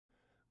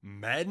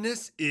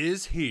Madness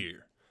is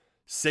here.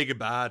 Say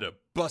goodbye to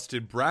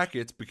busted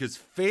brackets because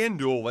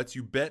FanDuel lets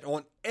you bet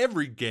on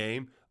every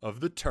game of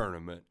the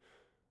tournament.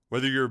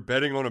 Whether you're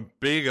betting on a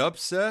big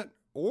upset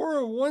or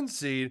a one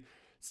seed,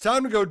 it's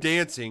time to go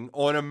dancing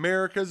on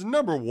America's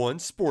 #1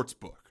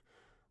 sportsbook.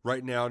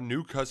 Right now,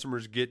 new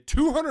customers get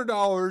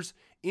 $200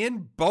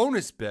 in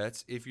bonus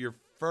bets if your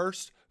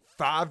first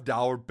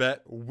 $5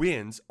 bet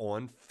wins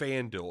on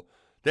FanDuel.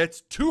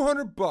 That's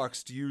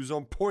 $200 to use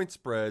on point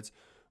spreads,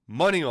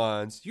 money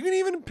lines. You can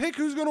even pick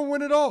who's going to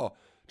win it all.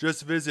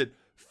 Just visit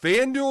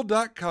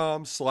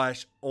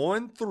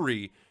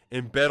FanDuel.com/on3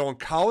 and bet on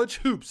college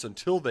hoops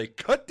until they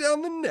cut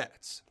down the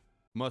nets.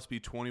 Must be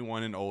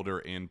 21 and older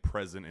and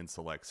present in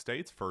select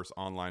states. First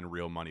online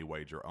real money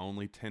wager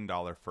only.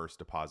 $10 first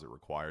deposit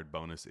required.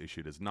 Bonus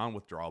issued as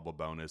non-withdrawable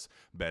bonus.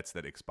 Bets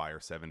that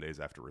expire 7 days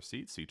after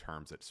receipt. See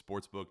terms at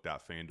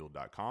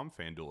sportsbook.fanduel.com.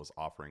 FanDuel is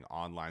offering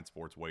online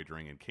sports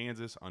wagering in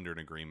Kansas under an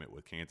agreement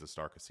with Kansas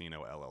Star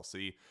Casino,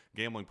 LLC.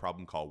 Gambling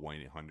problem? Call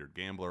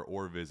 1-800-GAMBLER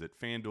or visit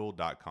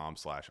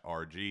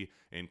fanduel.com/RG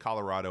in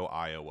Colorado,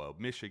 Iowa,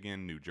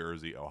 Michigan, New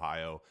Jersey,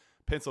 Ohio,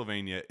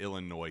 Pennsylvania,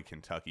 Illinois,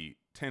 Kentucky,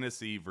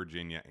 Tennessee,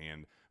 Virginia,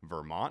 and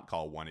Vermont.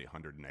 Call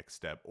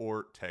 1-800-NEXT-STEP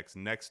or text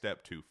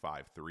NEXT-STEP to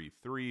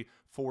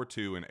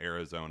 53342 in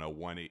Arizona,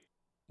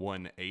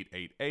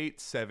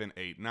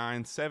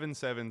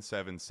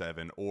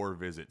 1-888-789-7777 or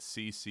visit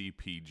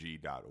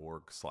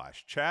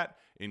ccpg.org/chat.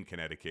 In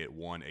Connecticut,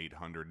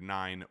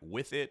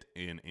 1-800-9-WITH-IT.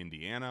 In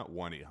Indiana,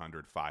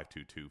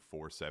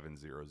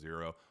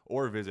 1-800-522-4700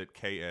 or visit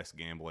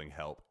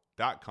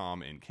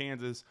ksgamblinghelp.com. In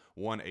Kansas,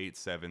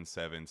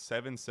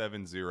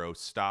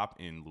 1-877-770-STOP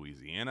in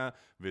Louisiana.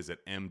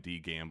 Visit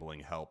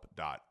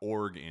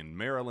mdgamblinghelp.org in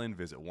Maryland.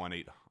 Visit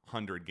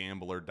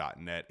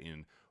 1-800-gambler.net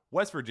in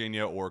West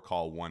Virginia or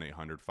call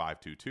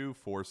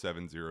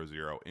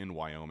 1-800-522-4700 in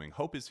Wyoming.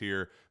 Hope is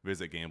here.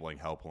 Visit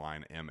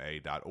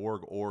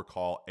gamblinghelplinema.org or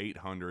call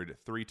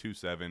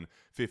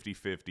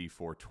 800-327-5050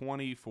 for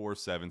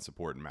 24/7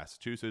 support in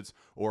Massachusetts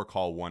or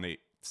call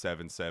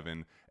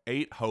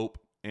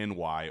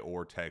 1-877-8-HOPE-NY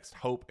or text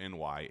Hope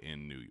NY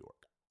in New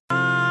York.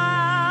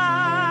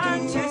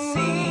 To see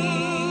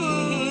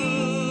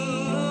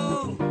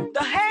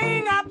the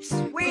hang-ups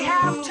we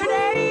have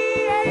today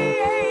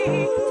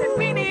that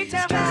we need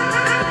to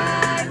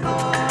strive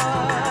for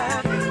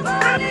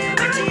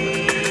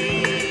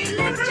liberty.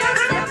 Lift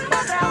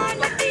yourself on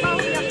your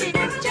feet.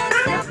 Lift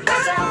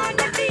yourself on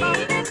your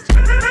feet.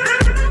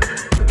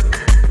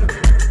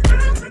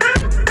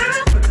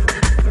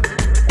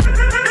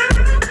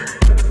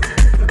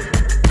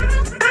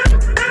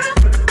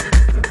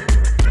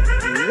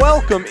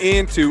 Welcome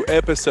into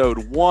episode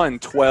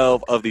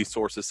 112 of the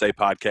Sources Say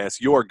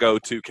podcast, your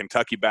go-to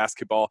Kentucky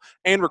basketball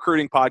and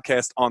recruiting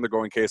podcast on the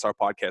Growing KSR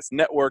Podcast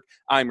Network.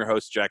 I'm your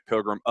host, Jack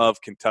Pilgrim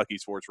of Kentucky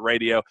Sports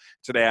Radio.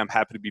 Today, I'm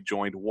happy to be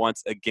joined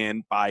once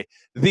again by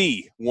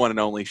the one and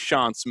only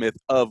Sean Smith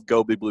of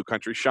Go Big Blue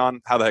Country.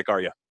 Sean, how the heck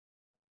are you?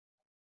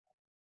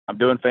 I'm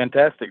doing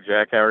fantastic,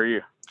 Jack. How are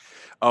you?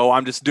 Oh,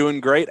 I'm just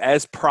doing great.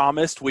 As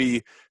promised,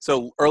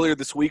 so earlier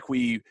this week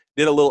we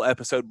did a little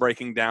episode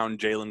breaking down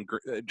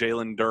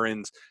Jalen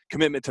Duren's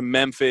commitment to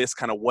Memphis,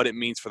 kind of what it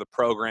means for the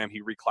program.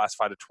 He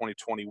reclassified to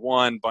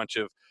 2021, bunch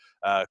of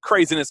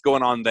craziness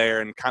going on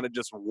there, and kind of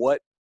just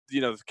what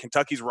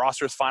Kentucky's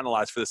roster is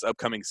finalized for this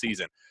upcoming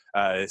season.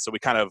 So we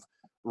kind of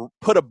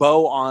put a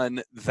bow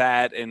on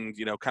that and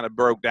kind of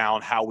broke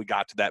down how we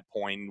got to that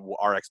point,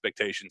 our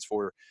expectations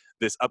for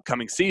this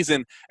upcoming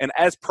season. And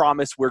as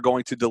promised, we're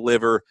going to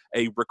deliver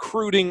a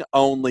recruiting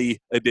only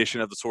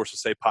edition of the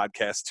Sources Say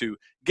podcast to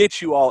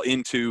get you all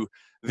into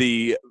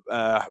the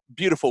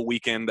beautiful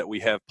weekend that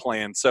we have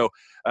planned. So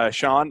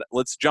Sean,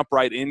 let's jump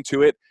right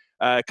into it.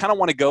 Kind of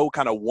want to go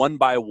kind of one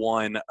by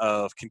one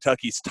of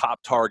Kentucky's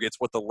top targets,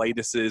 what the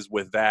latest is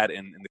with that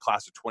in the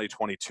class of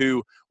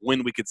 2022,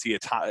 when we could see a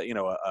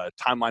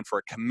timeline for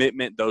a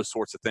commitment, those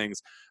sorts of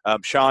things.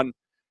 Sean,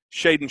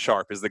 Shaedon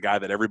Sharpe is the guy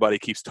that everybody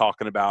keeps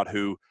talking about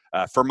who,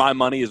 for my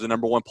money, is the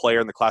 #1 player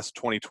in the class of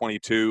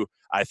 2022.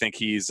 I think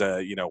he's,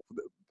 I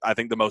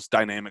think the most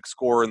dynamic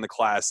scorer in the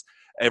class.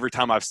 Every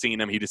time I've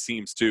seen him, he just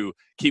seems to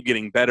keep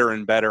getting better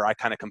and better. I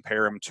kind of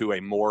compare him to a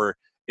more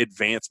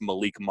advanced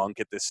Malik Monk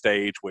at this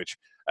stage, which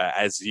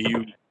as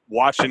you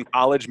watched in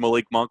college,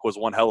 Malik Monk was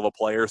one hell of a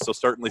player. So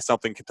certainly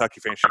something Kentucky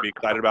fans should be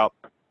excited about.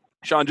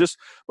 Sean, just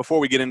before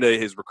we get into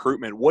his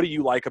recruitment, what do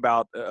you like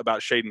about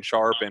Shaedon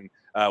Sharpe and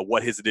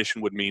what his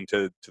addition would mean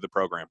to the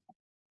program?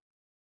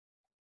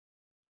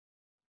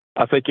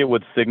 I think it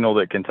would signal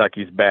that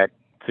Kentucky's back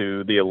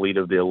to the elite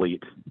of the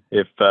elite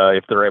if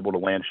they're able to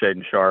land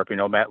Shaedon Sharpe.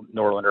 Matt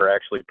Norlander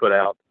actually put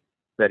out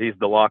that he's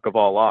the lock of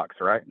all locks,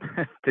 right?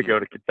 To go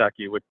to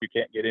Kentucky, which you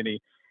can't get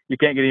any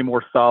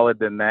more solid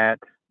than that.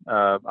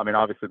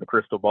 Obviously the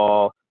crystal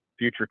ball,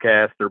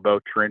 Futurecast, they're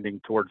both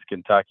trending towards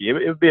Kentucky.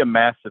 It would be a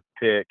massive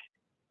pick.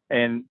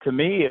 And to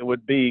me, it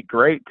would be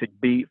great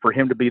for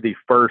him to be the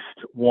first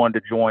one to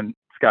join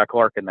Sky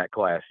Clark in that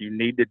class. You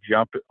need to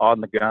jump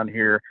on the gun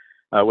here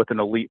with an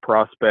elite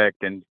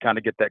prospect and kind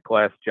of get that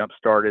class jump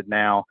started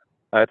now.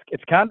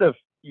 It's kind of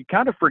you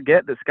kind of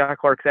forget that Sky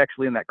Clark's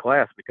actually in that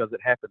class because it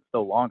happened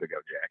so long ago,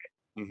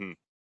 Jack. Mm-hmm.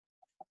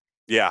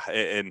 Yeah,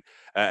 and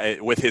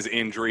with his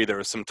injury, there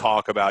was some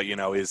talk about,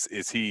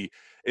 is he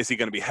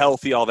going to be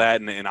healthy, all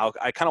that, and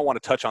I kind of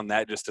want to touch on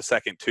that just a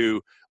second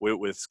too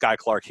with Sky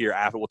Clark here.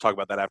 After we'll talk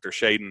about that after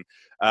Shaedon.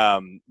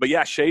 But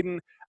yeah, Shaedon,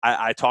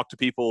 I talked to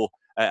people.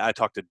 I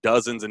talked to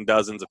dozens and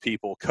dozens of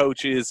people,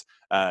 coaches,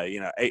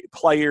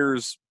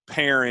 players,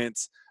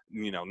 parents,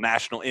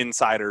 national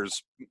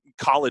insiders,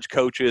 college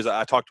coaches.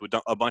 I talked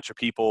to a bunch of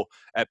people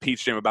at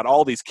Peach Jam about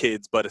all these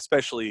kids, but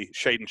especially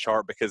Shaedon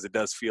Sharpe, because it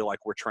does feel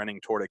like we're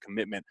trending toward a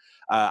commitment.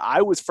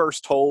 I was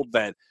first told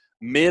that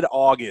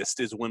mid-August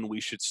is when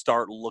we should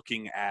start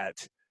looking at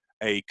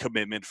a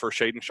commitment for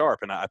Shaedon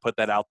Sharpe, and I put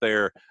that out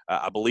there.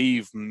 I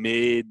believe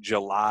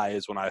mid-July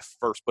is when I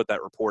first put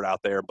that report out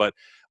there. But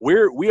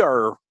we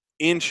are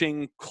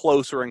inching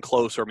closer and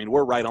closer. I mean,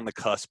 we're right on the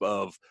cusp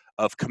of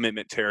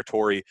commitment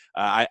territory.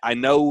 I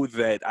know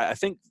that I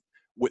think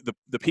with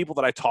the people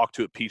that I talked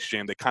to at Peach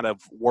Jam, they kind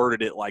of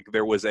worded it like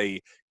there was a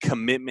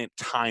commitment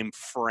time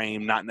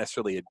frame, not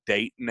necessarily a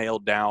date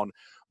nailed down.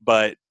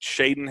 But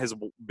Shaedon has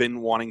been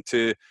wanting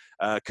to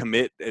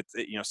commit at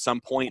some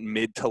point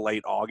mid to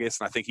late August,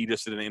 and I think he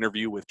just did an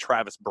interview with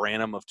Travis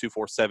Branham of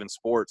 247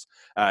 Sports,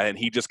 and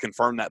he just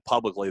confirmed that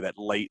publicly that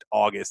late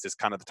August is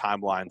kind of the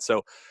timeline.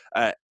 So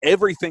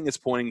everything is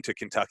pointing to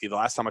Kentucky. The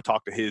last time I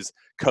talked to his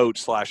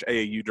coach /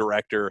 AAU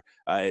director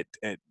at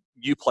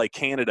UPlay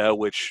Canada,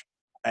 which,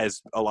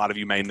 as a lot of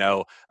you may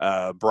know,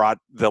 brought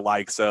the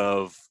likes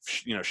of,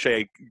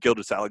 Shea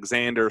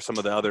Gilgeous-Alexander, some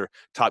of the other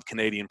top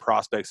Canadian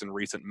prospects in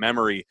recent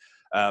memory,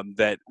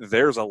 that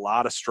there's a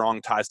lot of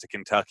strong ties to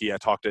Kentucky. I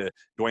talked to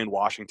Dwayne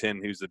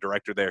Washington, who's the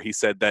director there. He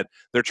said that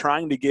they're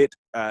trying to get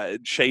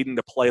Shaedon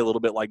to play a little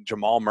bit like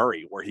Jamal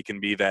Murray, where he can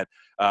be that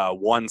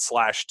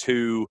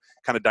 1/2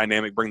 kind of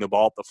dynamic, bring the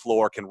ball up the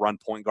floor, can run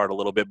point guard a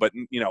little bit, but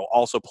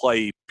also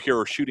play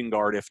pure shooting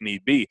guard if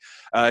need be.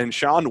 And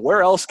Sean,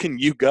 where else can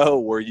you go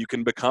where you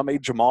can become a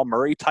Jamal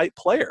Murray type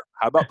player?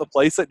 How about the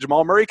place that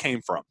Jamal Murray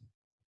came from?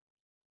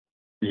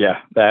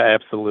 Yeah,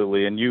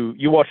 absolutely. And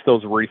you watch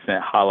those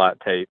recent highlight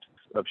tapes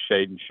of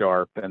Shaedon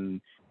Sharpe and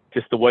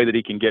just the way that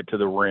he can get to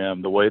the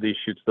rim, the way that he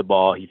shoots the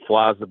ball, he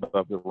flies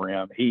above the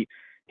rim. He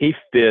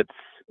fits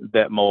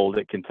that mold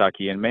at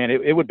Kentucky. And man,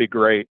 it would be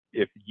great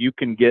if you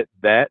can get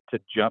that to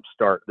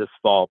jumpstart this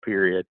fall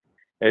period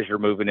as you're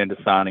moving into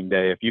signing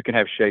day. If you can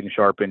have Shaedon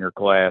Sharpe in your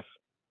class,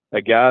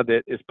 a guy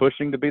that is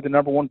pushing to be the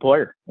number one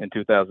player in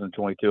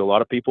 2022. A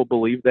lot of people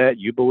believe that.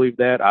 You believe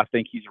that. I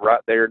think he's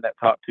right there in that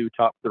top 2,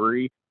 top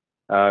 3.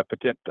 I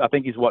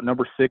think he's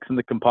number 6 in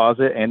the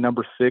composite and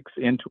number 6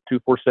 in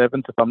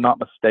 247s, if I'm not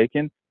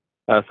mistaken.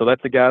 So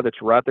that's a guy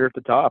that's right there at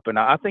the top. And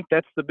I think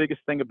that's the biggest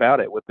thing about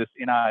it with this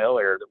NIL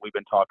era that we've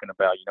been talking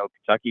about.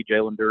 Kentucky,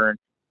 Jalen Duren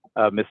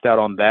missed out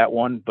on that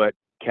one, but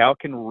Cal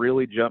can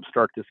really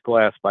jumpstart this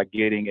class by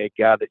getting a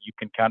guy that you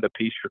can kind of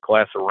piece your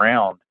class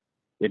around.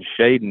 In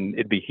Shaedon,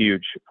 it'd be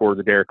huge for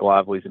the Derek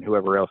Lively's and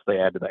whoever else they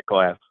add to that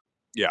class.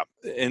 Yeah,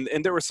 and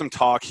there was some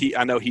talk.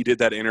 I know he did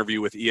that interview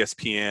with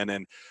ESPN,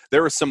 and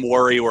there was some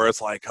worry where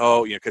it's like,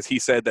 because he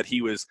said that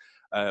he was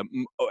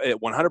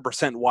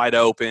 100% wide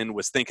open,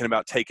 was thinking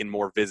about taking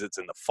more visits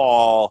in the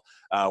fall,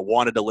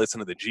 wanted to listen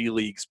to the G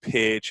League's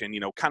pitch, and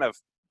kind of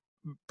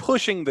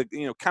pushing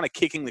kind of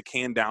kicking the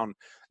can down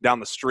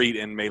the street,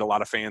 and made a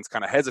lot of fans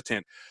kind of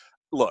hesitant.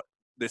 Look,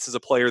 this is a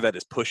player that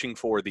is pushing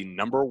for the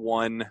number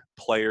one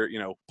player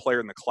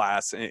in the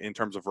class in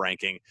terms of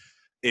ranking.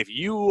 If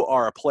you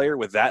are a player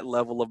with that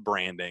level of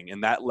branding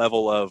and that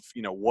level of,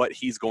 what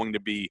he's going to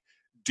be,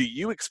 do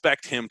you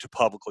expect him to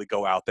publicly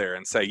go out there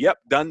and say, yep,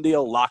 done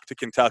deal, locked to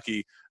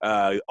Kentucky,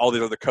 all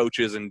the other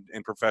coaches and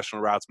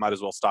professional routes might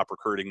as well stop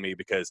recruiting me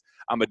because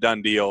I'm a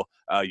done deal,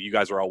 you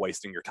guys are all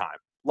wasting your time?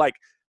 Like,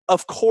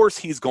 of course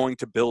he's going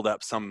to build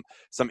up some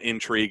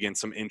intrigue and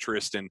some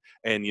interest and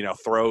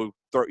throw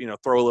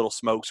a little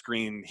smoke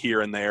screen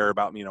here and there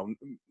about,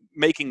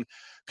 making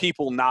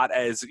people not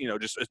as,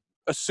 just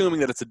assuming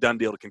that it's a done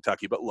deal to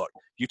Kentucky. But look,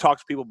 you talk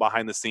to people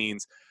behind the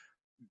scenes.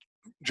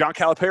 John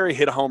Calipari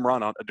hit a home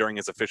run during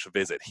his official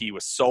visit. He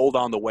was sold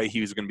on the way he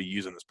was going to be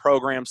using this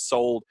program,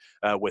 sold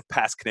with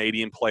past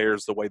Canadian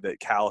players, the way that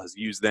Cal has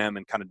used them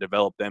and kind of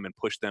developed them and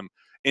pushed them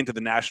into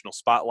the national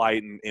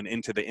spotlight and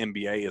into the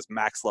NBA as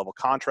max-level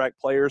contract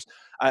players.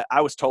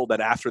 I was told that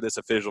after this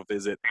official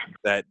visit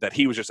that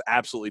he was just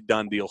absolutely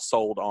done deal,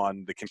 sold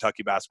on the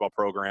Kentucky basketball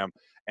program,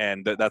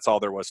 and that's all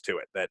there was to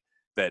it,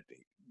 that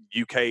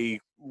UK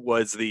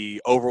was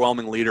the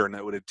overwhelming leader, and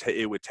it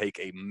would take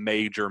a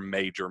major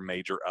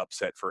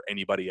upset for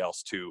anybody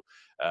else to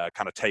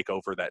kind of take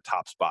over that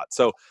top spot.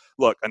 So,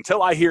 look,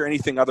 until I hear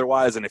anything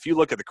otherwise, and if you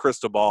look at the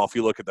crystal ball, if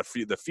you look at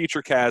the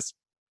feature cast,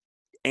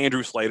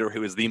 Andrew Slater,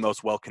 who is the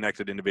most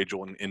well-connected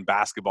individual in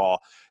basketball,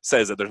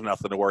 says that there's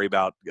nothing to worry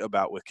about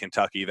with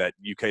Kentucky, that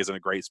UK is in a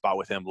great spot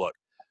with him. Look,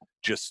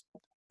 just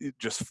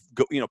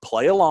go,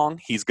 play along.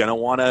 He's going to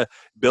want to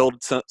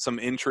build some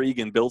intrigue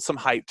and build some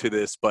hype to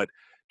this, but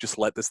just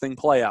let this thing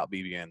play out,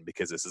 BBN,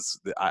 because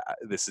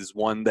this is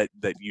one that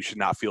you should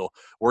not feel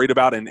worried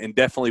about, and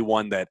definitely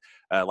one that,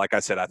 like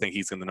I said, I think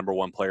he's the number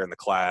one player in the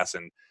class,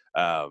 and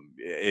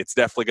it's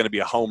definitely going to be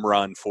a home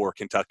run for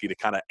Kentucky to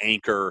kind of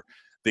anchor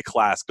the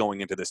class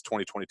going into this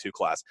 2022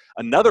 class.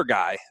 Another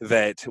guy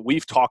that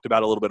we've talked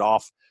about a little bit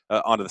off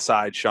onto the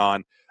side,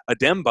 Sean,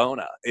 Adem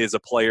Bona is a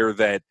player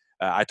that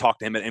I talked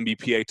to him at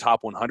MBPA Top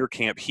 100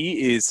 camp.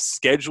 He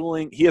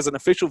has an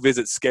official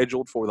visit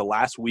scheduled for the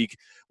last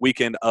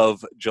weekend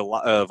of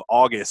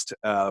August.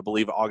 I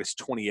believe August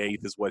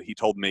 28th is what he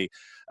told me.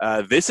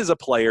 This is a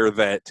player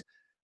that,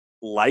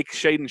 like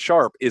Shaedon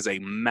Sharpe, is a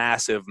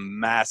massive,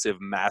 massive,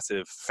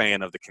 massive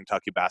fan of the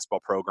Kentucky basketball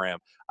program.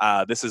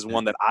 This is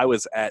one that I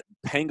was at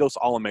Pangos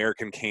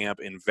All-American camp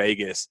in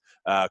Vegas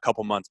a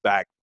couple months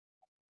back,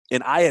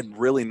 and I had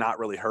not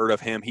really heard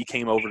of him. He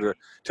came over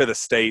to the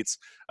States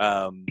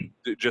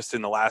just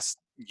in the last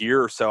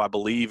year or so, I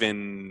believe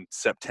in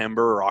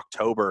September or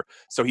October.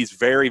 So he's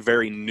very,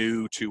 very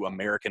new to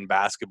American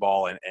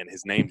basketball, and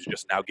his name's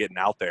just now getting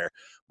out there.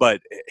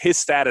 But his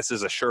status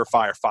as a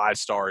surefire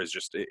 5-star is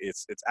just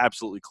it's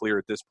absolutely clear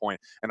at this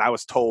point. And I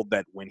was told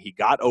that when he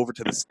got over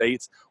to the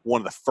States, one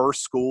of the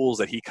first schools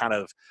that he kind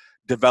of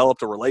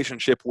developed a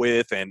relationship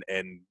with and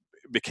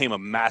became a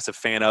massive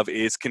fan of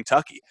is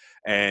Kentucky,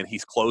 and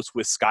he's close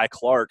with Sky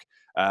Clark.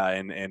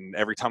 And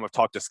every time I've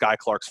talked to Sky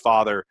Clark's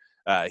father,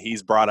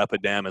 he's brought up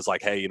Adem as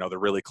like, hey, they're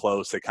really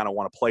close. They kind of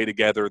want to play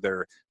together.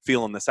 They're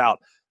feeling this out.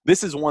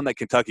 This is one that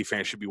Kentucky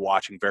fans should be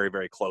watching very,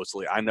 very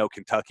closely. I know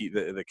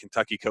the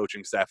Kentucky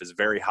coaching staff is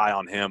very high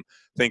on him,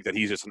 think that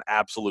he's just an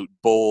absolute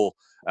bull,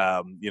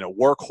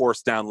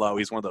 workhorse down low.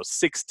 He's one of those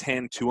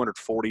 6'10",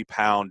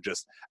 240-pound,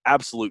 just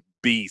absolute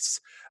beasts,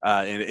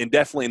 and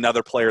definitely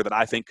another player that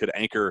I think could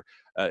anchor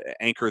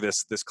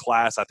this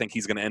class. I think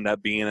he's going to end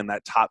up being in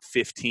that top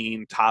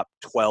 15, top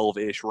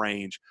 12-ish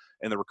range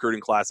in the recruiting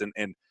class.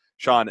 And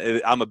Sean,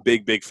 I'm a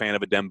big, big fan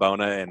of Adem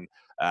Bona, and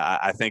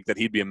I think that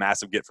he'd be a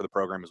massive get for the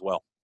program as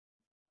well.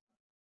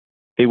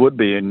 He would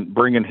be. And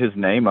bringing his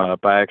name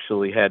up, I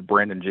actually had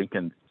Brandon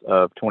Jenkins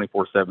of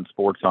 24/7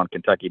 Sports on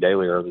Kentucky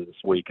Daily earlier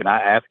this week, and I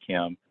asked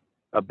him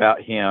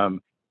about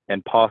him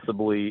and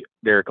possibly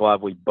Derek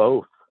Lively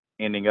both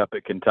ending up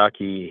at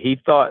Kentucky. He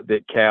thought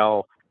that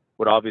Cal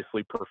would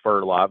obviously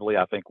prefer Lively.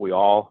 I think we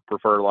all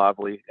prefer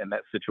Lively in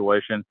that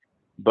situation,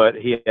 but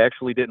he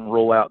actually didn't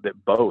rule out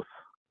that both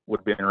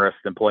would be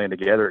interested in playing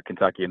together at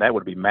Kentucky, and that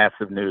would be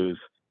massive news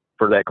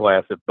for that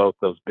class if both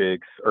those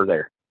bigs are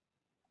there.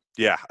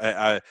 Yeah,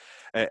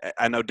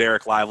 I know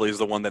Derek Lively is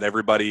the one that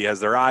everybody has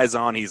their eyes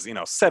on. He's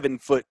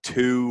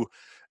 7'2",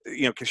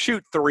 can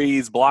shoot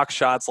threes, block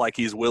shots like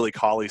he's Willie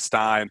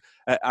Cauley-Stein.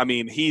 I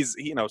mean, he's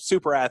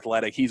super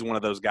athletic. He's one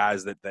of those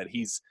guys that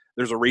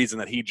there's a reason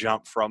that he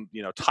jumped from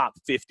top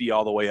 50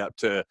 all the way up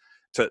to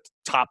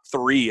top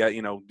 3.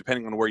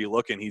 Depending on where you're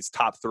looking, he's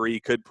top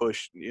 3. Could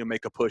push,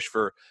 make a push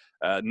for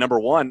number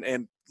 1.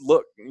 And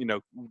look,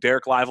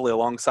 Derek Lively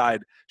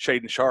alongside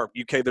Shaedon Sharpe,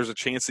 UK, there's a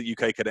chance that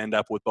UK could end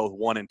up with both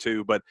 1 and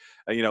 2. But,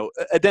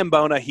 Adem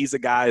Bona, he's a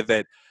guy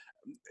that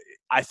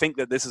I think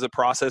that this is a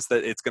process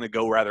that it's going to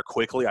go rather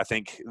quickly. I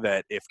think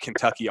that if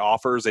Kentucky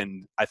offers,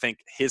 and I think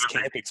his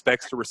camp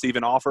expects to receive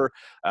an offer,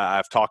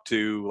 I've talked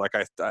to, like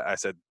I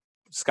said,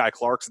 Sky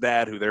Clark's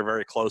dad, who they're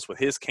very close with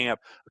his camp,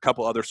 a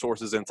couple other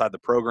sources inside the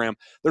program.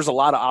 There's a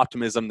lot of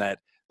optimism that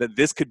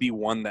this could be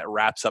one that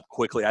wraps up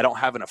quickly. I don't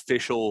have an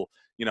official,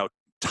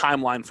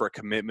 timeline for a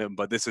commitment,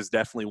 but this is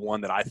definitely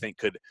one that I think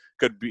could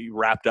be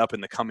wrapped up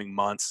in the coming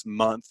month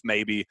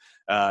maybe,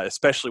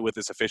 especially with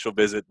this official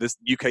visit. This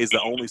UK is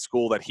the only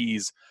school that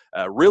he's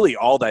really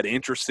all that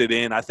interested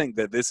in. I think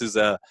that this is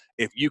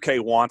if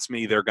UK wants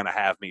me, they're going to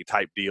have me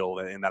type deal,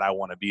 and that I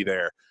want to be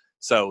there.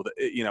 So,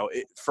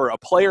 for a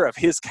player of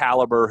his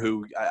caliber,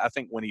 who I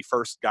think when he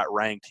first got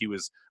ranked, he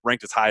was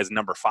ranked as high as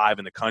number 5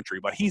 in the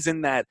country, but he's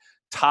in that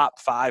top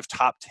 5,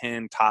 top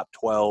 10, top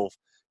 12,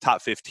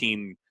 top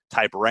 15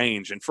 type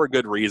range, and for a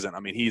good reason. I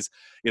mean, he's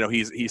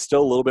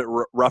still a little bit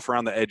rough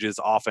around the edges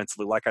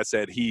offensively. Like I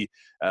said,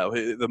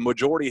 the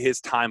majority of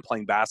his time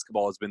playing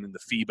basketball has been in the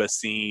FIBA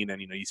scene,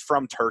 and he's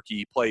from Turkey.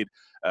 He played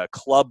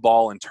club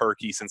ball in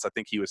Turkey since I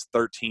think he was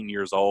 13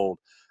 years old.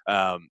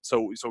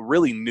 So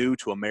really new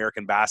to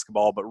American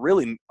basketball, but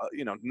really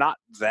not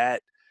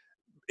that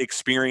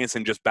experience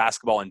in just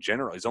basketball in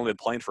general. He's only been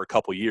playing for a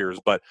couple years,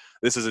 but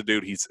this is a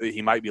dude,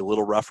 he might be a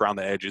little rough around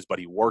the edges, but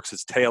he works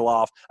his tail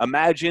off.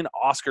 Imagine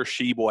Oscar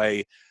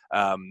Tshiebwe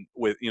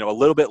with a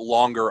little bit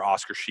longer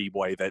Oscar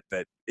Tshiebwe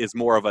that is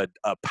more of a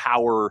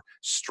power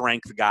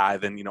strength guy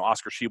than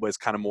Oscar Tshiebwe is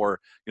kind of more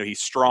he's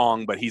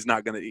strong, but he's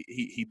not gonna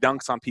he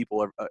dunks on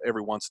people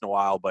every once in a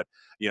while, but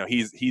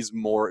he's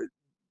more.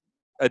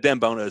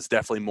 Adem Bona is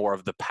definitely more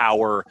of the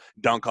power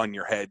dunk on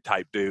your head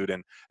type dude,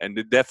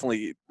 and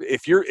definitely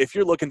if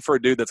you're looking for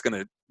a dude that's going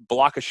to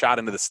block a shot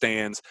into the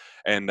stands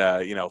and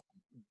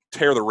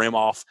tear the rim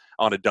off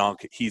on a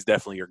dunk, he's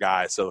definitely your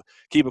guy. So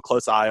keep a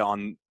close eye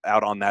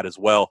out on that as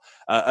well.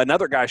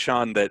 Another guy,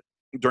 Sean, that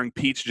during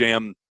Peach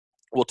Jam,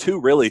 well, 2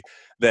 really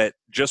that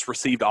just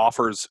received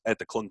offers at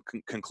the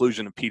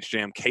conclusion of Peach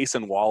Jam,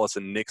 Cason Wallace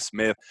and Nick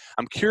Smith.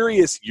 I'm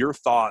curious your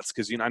thoughts,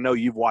 because I know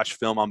you've watched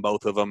film on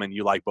both of them and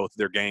you like both of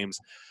their games.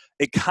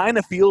 It kind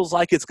of feels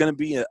like it's going to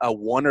be a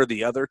one or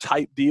the other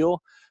type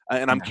deal.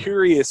 And I'm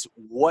curious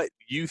what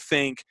you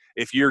think,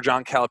 if you're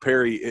John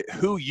Calipari,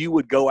 who you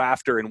would go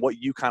after and what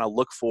you kind of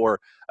look for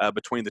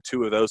between the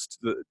two of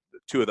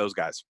those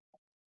guys.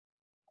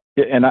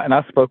 Yeah, and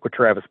I spoke with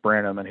Travis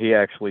Branham, and he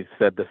actually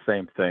said the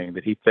same thing,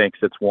 that he thinks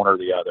it's one or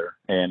the other.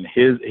 And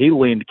he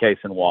leaned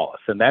Cason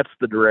Wallace, and that's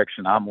the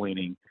direction I'm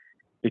leaning,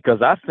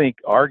 because I think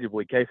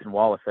arguably Cason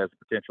Wallace has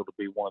potential to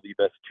be one of the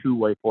best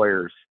two-way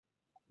players,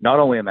 not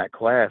only in that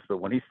class, but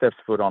when he steps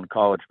foot on the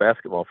college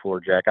basketball floor,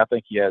 Jack, I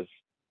think he has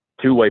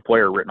two-way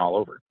player written all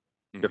over.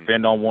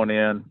 Defend on one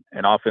end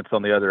and offense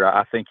on the other.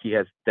 I think he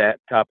has that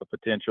type of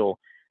potential.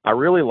 I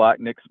really like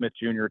Nick Smith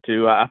Jr.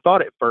 too. I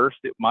thought at first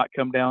it might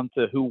come down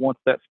to who wants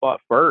that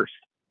spot first.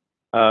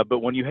 But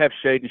when you have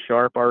Shaedon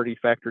Sharpe already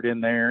factored in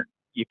there,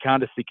 you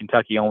kind of see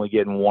Kentucky only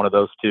getting one of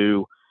those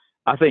two.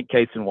 I think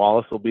Cason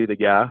Wallace will be the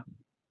guy.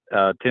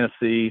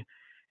 Tennessee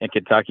and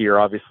Kentucky are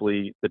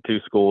obviously the two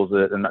schools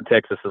and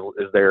Texas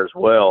is there as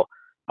well.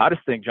 I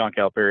just think John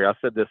Calipari, I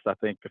said this, I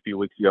think, a few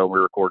weeks ago when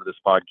we recorded this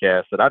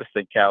podcast, that I just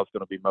think Cal's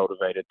going to be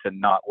motivated to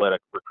not let a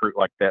recruit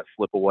like that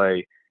slip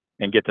away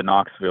and get to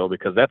Knoxville,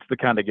 because that's the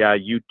kind of guy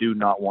you do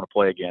not want to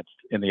play against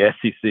in the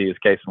SEC is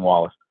Cason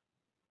Wallace.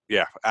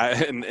 Yeah,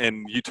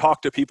 and you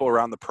talk to people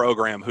around the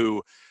program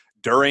who,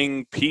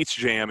 during Peach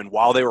Jam and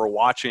while they were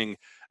watching,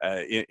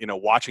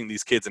 watching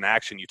these kids in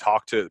action, you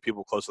talk to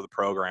people close to the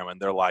program, and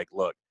they're like,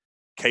 look,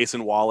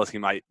 Cason Wallace, he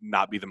might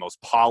not be the most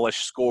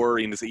polished scorer.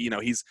 He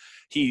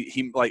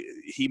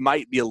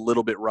might be a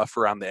little bit rough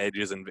around the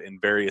edges and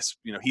various.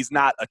 He's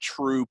not a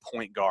true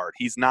point guard.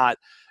 He's not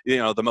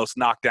the most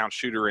knockdown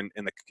shooter in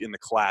the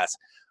class.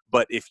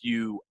 But if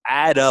you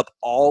add up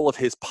all of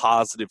his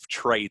positive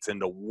traits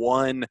into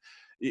one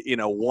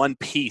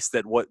piece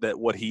that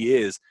what he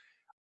is,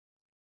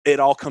 it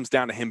all comes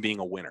down to him being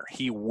a winner.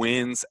 He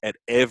wins at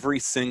every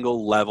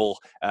single level.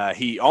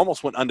 He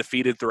almost went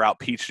undefeated throughout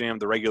Peach Jam,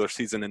 the regular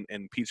season,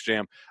 and Peach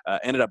Jam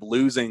ended up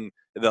losing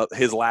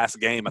his last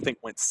game. I think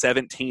went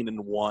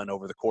 17-1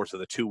 over the course of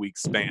the 2-week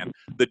span.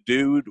 The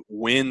dude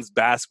wins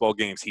basketball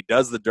games. He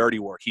does the dirty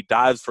work. He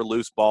dives for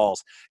loose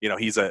balls.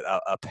 He's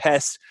a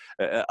pest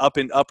up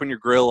in your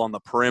grill on the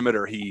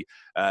perimeter. He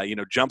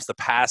jumps the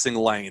passing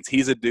lanes.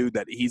 He's a dude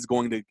that he's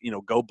going to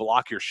go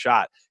block your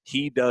shot.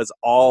 He does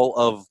all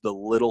of the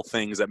little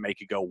things that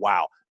make you go,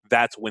 wow,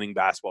 that's winning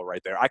basketball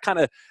right there. I've kind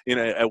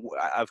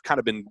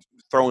of been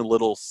throwing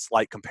little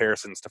slight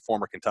comparisons to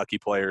former Kentucky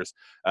players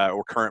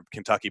or current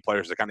Kentucky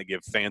players to kind of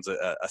give fans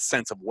a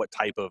sense of what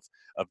type of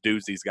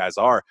dudes these guys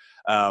are.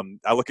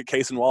 I look at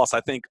Cason Wallace,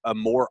 I think a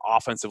more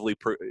offensively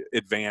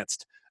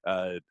advanced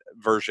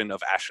version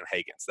of Ashton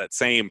Hagans. That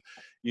same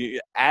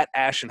at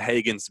Ashton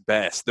Hagans'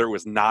 best, there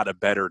was not a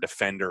better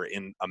defender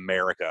in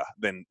America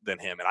than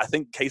him. And I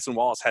think Cason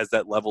Wallace has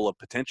that level of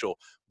potential,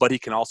 but he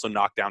can also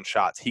knock down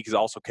shots. He's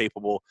also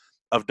capable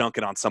of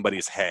dunking on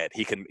somebody's head.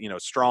 He can,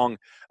 strong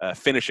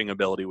finishing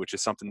ability, which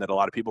is something that a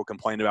lot of people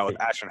complained about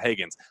with Ashton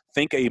Hagans.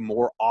 Think a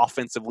more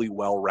offensively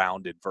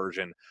well-rounded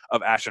version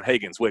of Ashton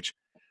Hagans, which,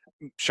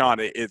 Sean,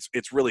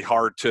 it's really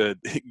hard to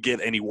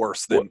get any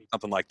worse than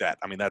something like that.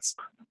 I mean, that's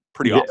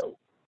pretty awesome.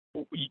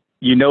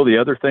 The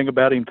other thing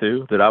about him,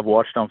 too, that I've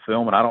watched on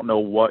film, and I don't know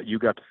what you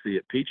got to see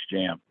at Peach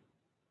Jam,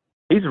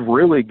 he's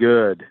really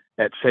good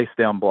at chase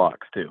down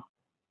blocks, too.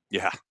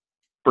 Yeah.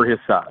 For his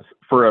size.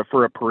 For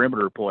a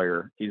perimeter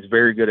player, he's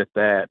very good at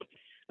that.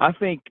 I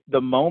think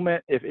the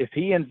moment, if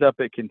he ends up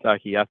at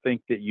Kentucky, I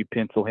think that you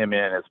pencil him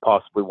in as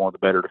possibly one of the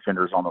better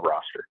defenders on the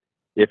roster,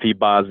 if he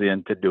buys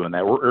into doing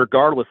that,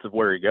 regardless of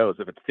where he goes.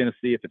 If it's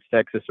Tennessee, if it's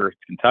Texas, or if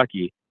it's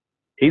Kentucky,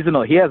 he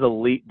has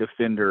elite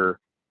defender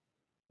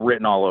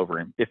written all over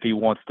him if he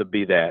wants to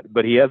be that.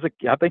 But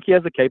I think he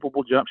has a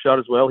capable jump shot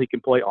as well. He can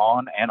play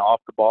on and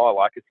off the ball.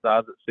 I like his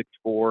size at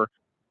 6'4".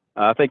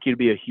 I think he'd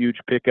be a huge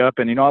pickup.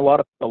 And a lot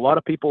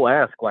of people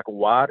ask, like,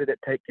 why did it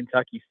take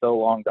Kentucky so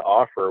long to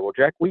offer? Well,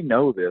 Jack, we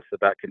know this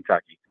about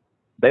Kentucky.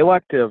 They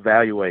like to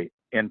evaluate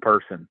in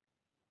person,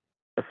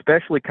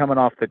 especially coming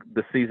off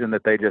the season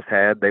that they just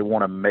had. They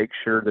want to make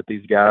sure that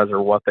these guys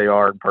are what they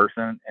are in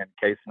person. And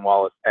Cason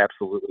Wallace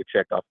absolutely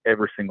checked off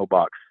every single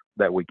box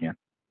that weekend.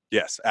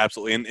 Yes,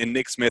 absolutely. And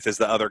Nick Smith is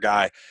the other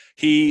guy.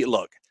 He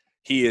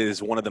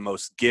is one of the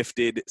most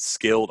gifted,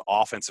 skilled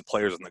offensive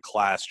players in the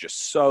class,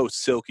 just so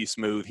silky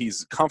smooth.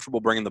 He's comfortable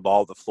bringing the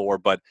ball to the floor,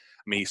 but,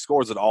 he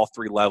scores at all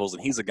three levels,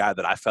 and he's a guy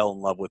that I fell in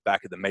love with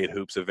back at the Made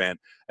Hoops event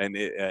and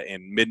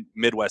in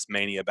Midwest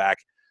Mania back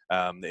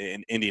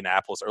in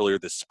Indianapolis earlier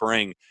this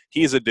spring.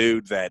 He's a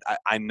dude that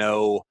I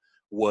know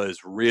was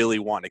really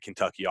wanting a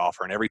Kentucky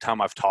offer. And every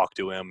time I've talked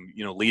to him,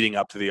 leading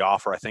up to the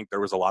offer, I think there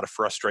was a lot of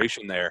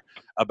frustration there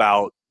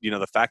about,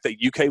 the fact that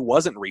UK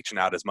wasn't reaching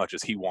out as much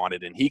as he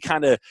wanted. And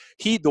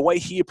the way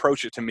he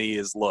approached it to me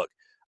is, look,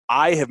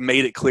 I have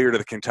made it clear to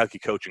the Kentucky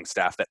coaching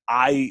staff that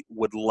I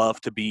would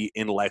love to be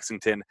in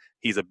Lexington.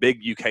 He's a big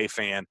UK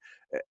fan.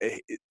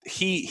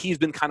 He's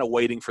been kind of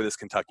waiting for this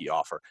Kentucky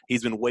offer.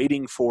 He's been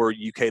waiting for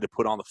UK to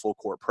put on the full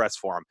court press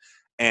for him,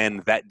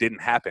 and that didn't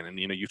happen. And,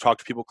 you talk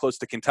to people close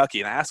to Kentucky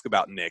and ask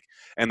about Nick,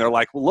 and they're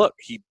like, well, look,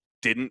 he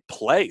didn't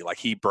play. Like,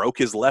 he broke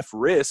his left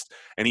wrist,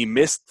 and he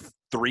missed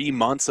 3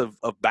 months of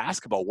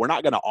basketball. We're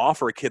not going to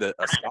offer a kid a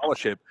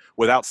scholarship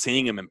without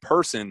seeing him in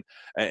person.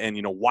 And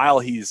while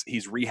he's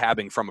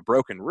rehabbing from a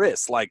broken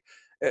wrist,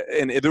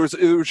 and it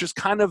was just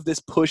kind of this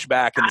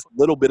pushback and this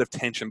little bit of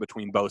tension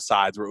between both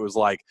sides, where it was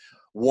like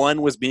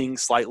one was being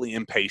slightly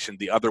impatient,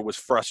 the other was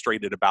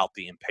frustrated about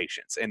the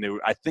impatience. And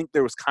I think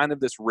there was kind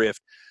of this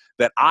rift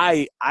that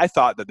I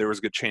thought that there was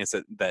a good chance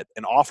that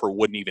an offer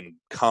wouldn't even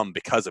come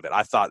because of it.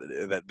 I thought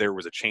that there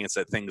was a chance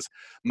that things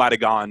might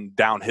have gone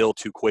downhill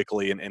too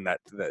quickly and that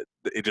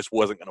it just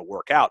wasn't going to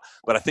work out.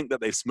 But I think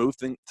that they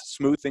smoothed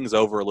things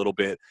over a little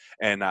bit.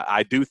 And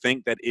I do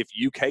think that if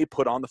UK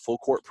put on the full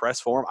court press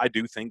for him, I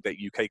do think that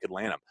UK could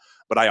land him.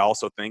 But I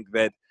also think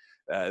that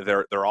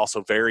they're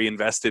also very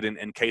invested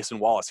in Cason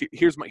Wallace.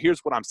 Here's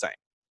what I'm saying.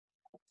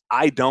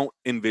 I don't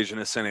envision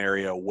a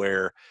scenario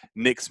where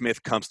Nick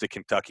Smith comes to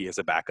Kentucky as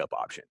a backup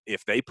option.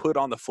 If they put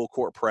on the full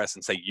court press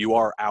and say, you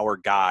are our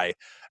guy,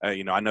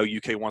 I know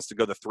UK wants to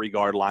go the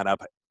 3-guard lineup.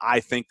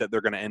 I think that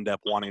they're going to end up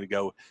wanting to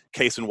go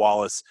Cason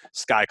Wallace,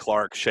 Sky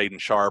Clark,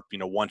 Shaden Sharp,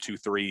 1, 2,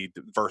 3,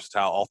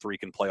 versatile. All three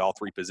can play all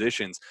three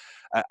positions.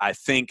 I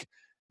think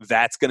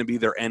that's going to be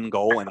their end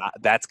goal, and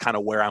that's kind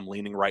of where I'm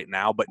leaning right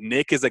now. But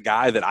Nick is a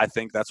guy that I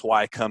think that's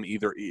why I come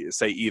either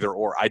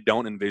or. I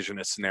don't envision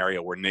a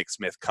scenario where Nick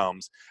Smith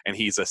comes and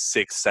he's a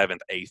 6th, 7th,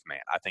 8th man.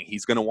 I think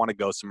he's going to want to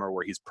go somewhere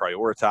where he's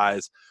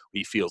prioritized.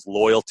 He feels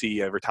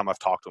loyalty. Every time I've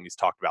talked to him, he's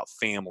talked about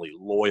family,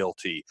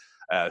 loyalty,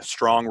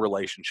 strong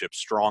relationships,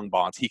 strong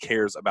bonds. He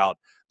cares about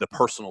the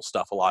personal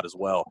stuff a lot as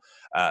well.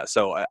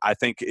 So I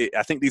think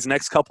these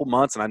next couple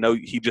months, and I know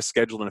he just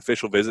scheduled an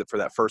official visit for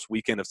that first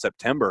weekend of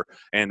September,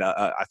 and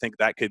I think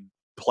that could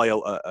play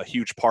a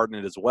huge part in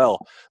it as well.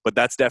 But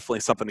that's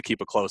definitely something to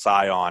keep a close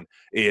eye on,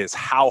 is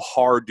how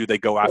hard do they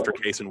go after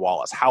Cason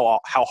Wallace?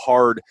 How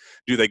hard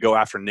do they go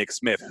after Nick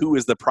Smith? Who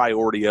is the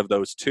priority of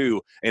those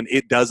two? And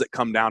it doesn't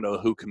come down to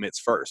who commits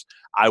first.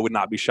 I would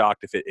not be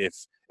shocked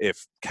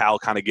if Cal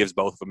kind of gives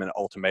both of them an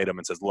ultimatum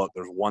and says, look,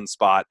 there's one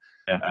spot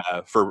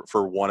for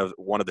one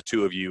of the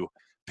two of you.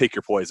 Pick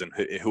your poison.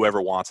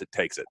 Whoever wants it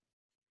takes it.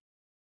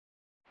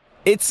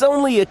 It's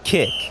only a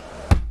kick,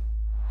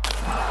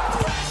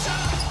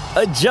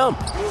 a jump,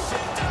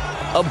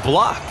 a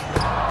block.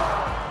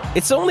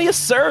 It's only a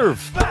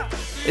serve.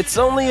 It's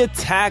only a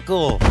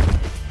tackle,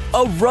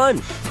 a run.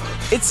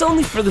 It's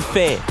only for the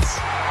fans.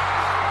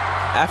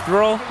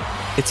 After all,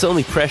 it's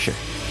only pressure.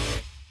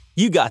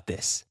 You got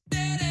this.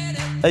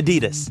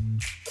 Adidas.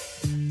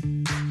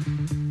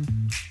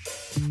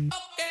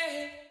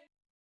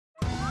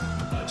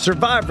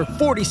 Survivor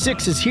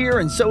 46 is here,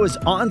 and so is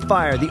On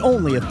Fire, the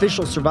only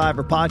official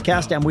Survivor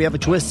podcast, and we have a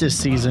twist this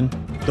season.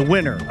 The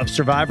winner of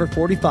Survivor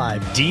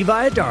 45, Dee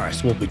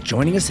Valladares, will be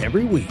joining us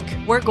every week.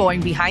 We're going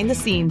behind the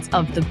scenes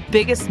of the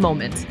biggest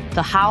moments,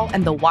 the how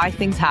and the why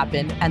things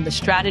happen, and the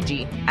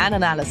strategy and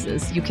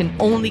analysis you can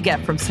only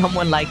get from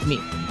someone like me,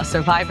 a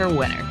Survivor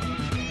winner.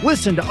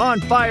 Listen to On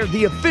Fire,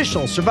 the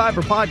official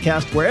Survivor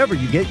podcast, wherever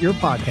you get your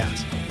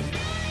podcasts.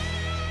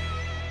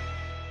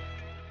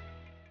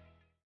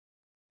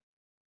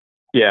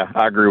 Yeah,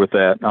 I agree with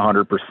that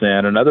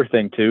 100%. Another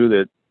thing, too,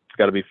 that's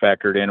got to be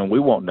factored in, and we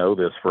won't know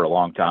this for a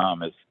long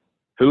time, is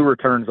who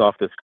returns off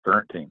this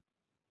current team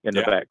in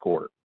the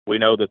backcourt. We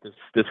know that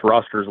this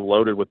roster is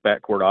loaded with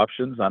backcourt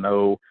options. I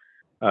know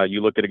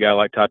you look at a guy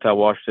like Ty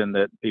Washington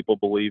that people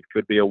believe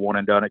could be a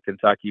one-and-done at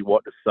Kentucky.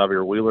 What does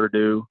Xavier Wheeler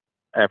do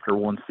after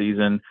one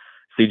season?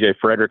 C.J.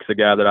 Frederick's a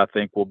guy that I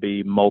think will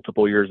be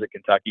multiple years at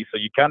Kentucky. So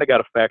you kind of got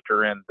to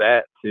factor in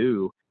that,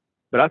 too.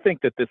 But I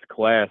think that this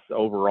class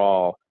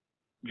overall,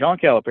 John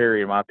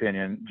Calipari, in my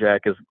opinion,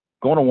 Jack, is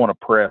going to want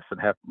to press and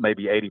have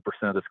maybe 80%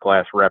 of this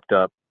class wrapped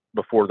up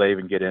before they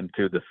even get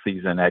into the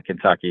season at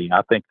Kentucky.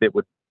 I think that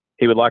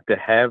he would like to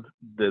have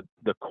the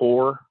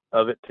core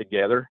of it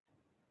together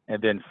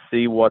and then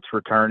see what's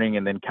returning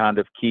and then kind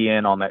of key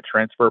in on that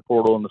transfer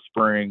portal in the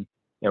spring,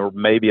 or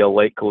maybe a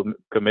late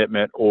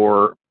commitment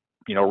or,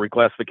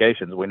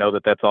 reclassifications. We know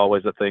that that's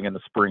always a thing in the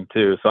spring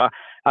too. So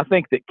I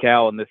think that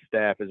Cal and this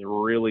staff is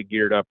really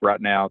geared up right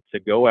now to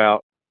go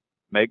out,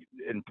 make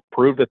and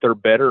prove that they're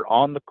better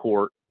on the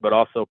court, but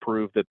also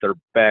prove that they're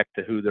back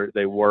to who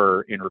they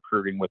were in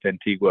recruiting with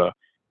Antigua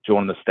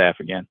joining the staff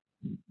again.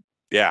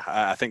 Yeah,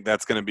 I think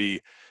that's going to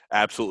be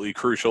absolutely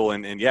crucial.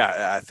 And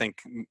yeah, I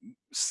think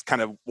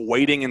kind of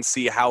waiting and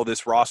see how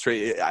this roster,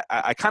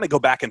 I kind of go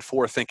back and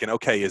forth thinking,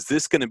 okay, is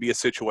this going to be a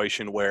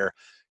situation where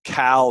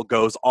Cal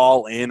goes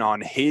all in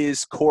on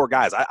his core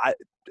guys?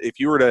 If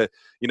you were to,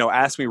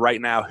 ask me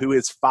right now who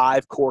his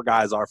 5 core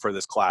guys are for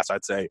this class,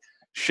 I'd say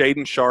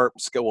Shaden Sharp,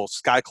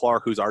 Sky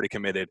Clark, who's already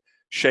committed,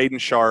 Shaden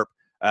Sharp,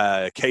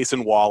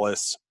 Cason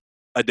Wallace,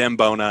 Adem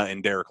Bona,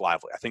 and Derek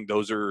Lively. I think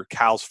those are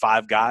Cal's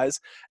 5 guys.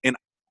 And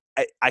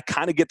I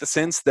kind of get the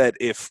sense that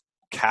if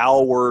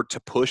Cal were to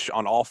push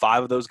on all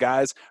 5 of those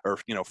guys, or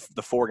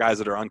the 4 guys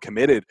that are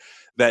uncommitted,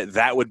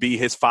 that would be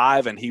his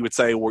 5, and he would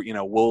say,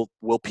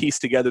 we'll piece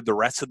together the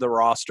rest of the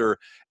roster,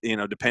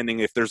 depending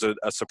if there's a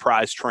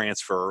surprise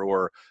transfer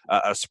or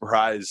a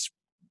surprise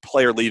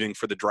player leaving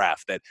for the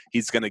draft, that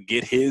he's going to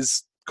get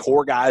his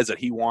core guys that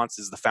he wants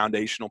as the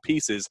foundational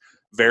pieces.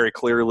 Very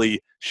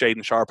clearly,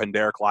 Shaedon Sharpe and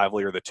Derek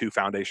Lively are the 2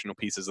 foundational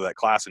pieces of that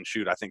class. And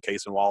shoot, I think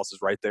Cason Wallace is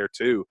right there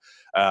too,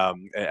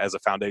 as a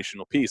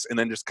foundational piece. And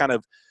then just kind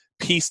of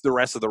piece the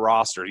rest of the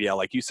roster. Yeah,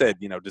 like you said,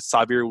 does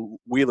Xavier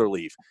Wheeler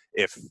leave?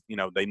 If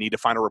they need to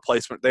find a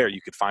replacement there,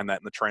 you could find that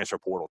in the transfer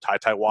portal.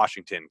 Ty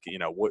Washington,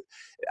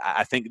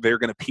 I think they're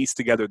going to piece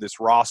together this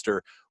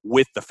roster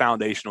with the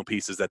foundational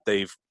pieces that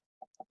they've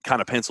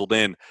kind of penciled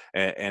in,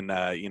 and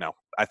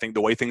I think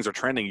the way things are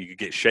trending, you could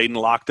get Shaedon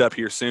locked up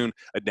here soon.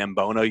 Adem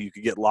Bona, you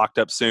could get locked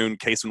up soon.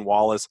 Cason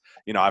Wallace,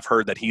 I've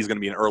heard that he's going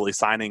to be an early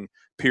signing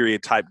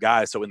period type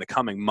guy. So in the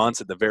coming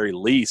months, at the very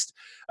least,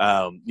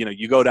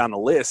 you go down the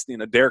list.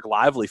 Derek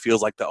Lively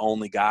feels like the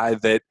only guy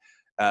that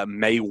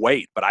may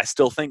wait, but I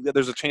still think that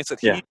there's a chance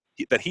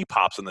that he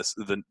pops in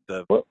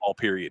the all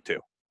period too.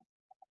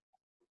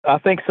 I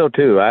think so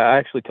too. I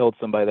actually told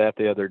somebody that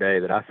the other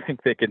day, that I think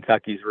that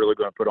Kentucky's really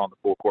going to put on the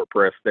full court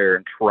press there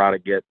and try to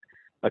get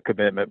a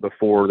commitment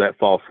before that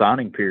fall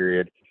signing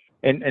period.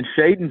 And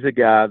Shaedon's a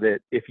guy that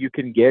if you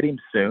can get him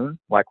soon,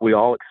 like we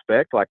all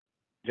expect, like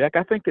Jack,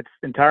 I think it's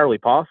entirely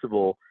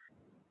possible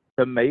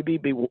to maybe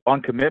be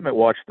on commitment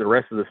watch the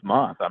rest of this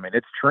month. I mean,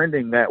 it's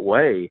trending that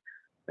way.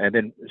 And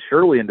then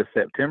surely into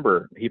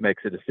September, he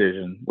makes a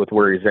decision with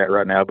where he's at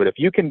right now. But if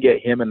you can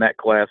get him in that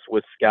class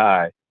with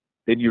Sky,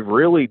 then you've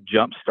really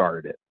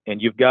jump-started it.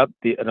 And you've got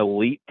an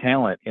elite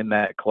talent in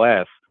that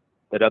class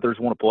that others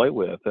want to play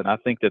with. And I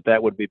think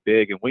that would be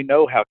big. And we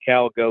know how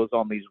Cal goes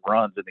on these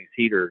runs and these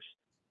heaters.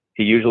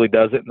 He usually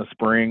does it in the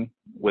spring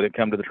when it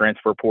comes to the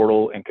transfer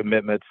portal and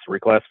commitments,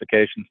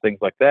 reclassifications, things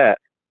like that.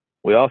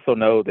 We also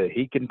know that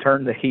he can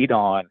turn the heat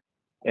on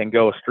and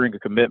go a string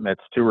of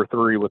commitments, 2 or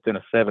 3 within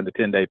a 7 to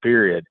 10 day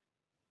period.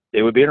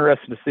 It would be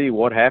interesting to see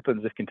what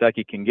happens if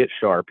Kentucky can get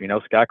Sharpe.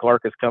 Sky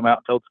Clark has come out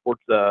and told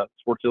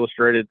Sports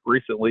Illustrated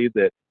recently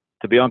that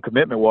to be on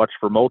commitment watch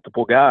for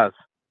multiple guys,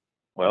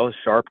 well, is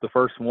Sharpe the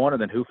first one,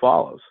 and then who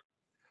follows?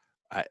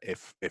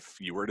 If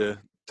you were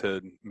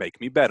to make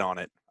me bet on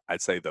it,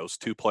 I'd say those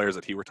 2 players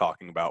that he were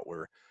talking about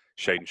were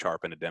Shaedon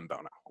Sharpe and Adem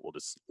Bona. We'll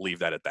just leave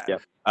that at that.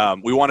 Yep.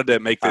 We wanted to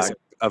make this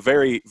a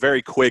very,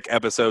 very quick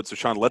episode. So,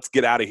 Sean, let's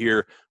get out of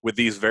here with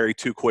these very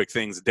 2 quick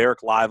things.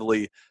 Derek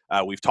Lively,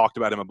 we've talked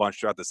about him a bunch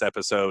throughout this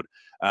episode.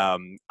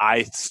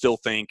 I still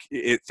think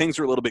things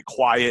are a little bit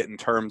quiet in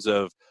terms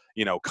of,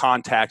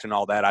 contact and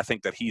all that. I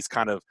think that he's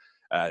kind of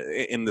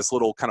in this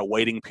little kind of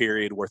waiting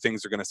period where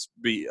things are going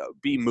to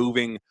be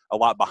moving a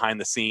lot behind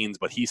the scenes,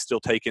 but he's still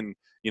taking,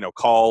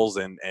 calls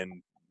and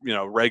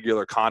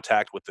regular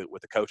contact with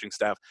the coaching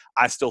staff.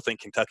 I still think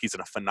Kentucky's in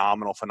a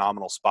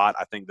phenomenal spot.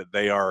 I think that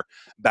they are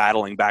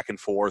battling back and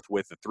forth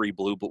with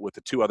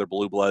the 2 other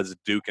blue bloods,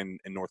 Duke and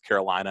North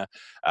Carolina.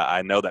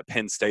 I know that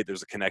Penn State,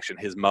 there's a connection.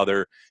 His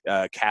mother,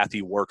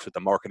 Kathy, works with the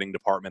marketing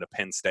department of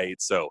Penn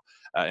State. So,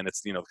 and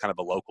it's, kind of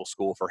a local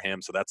school for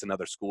him. So that's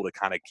another school to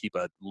kind of keep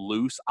a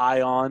loose eye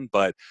on.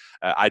 But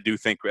I do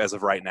think as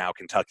of right now,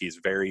 Kentucky is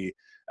very,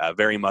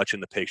 very much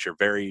in the picture,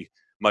 very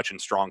much in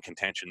strong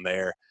contention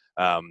there.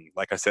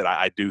 Like I said,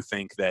 I do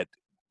think that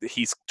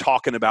he's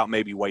talking about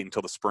maybe wait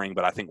until the spring,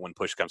 but I think when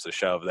push comes to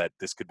shove, that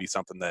this could be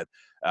something that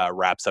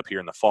wraps up here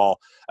in the fall.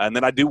 And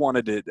then I did want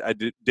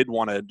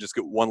to just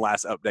get one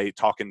last update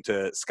talking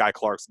to Sky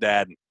Clark's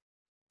dad.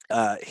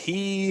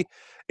 He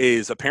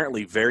is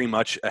apparently very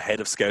much ahead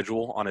of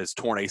schedule on his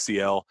torn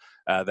ACL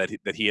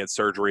that he had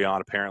surgery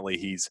on. Apparently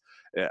he's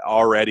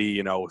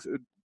already,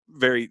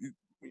 very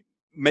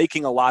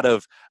making a lot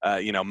of,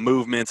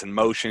 movements and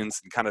motions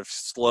and kind of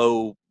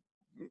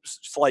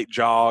slight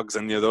jogs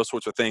and those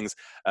sorts of things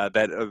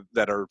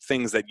that are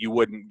things that you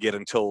wouldn't get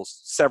until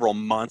several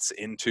months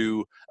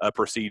into a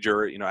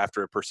procedure,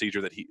 after a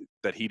procedure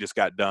that he just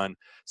got done.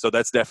 So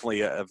that's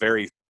definitely a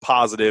very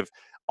positive.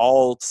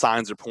 All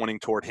signs are pointing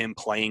toward him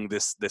playing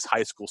this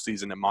high school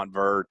season at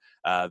Montverde.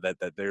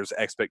 That there's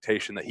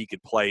expectation that he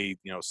could play,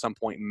 some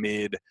point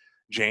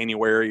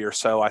mid-January or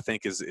so. I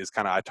think is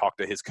kind of, I talked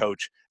to his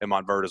coach at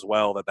Montverde as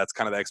well, that's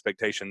kind of the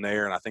expectation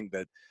there, and I think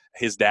that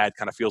his dad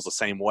kind of feels the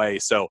same way.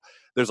 So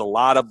there's a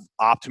lot of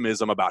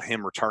optimism about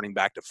him returning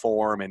back to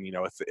form. And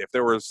if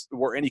there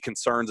were any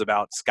concerns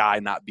about Sky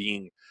not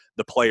being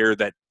the player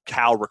that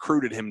Cal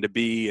recruited him to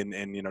be and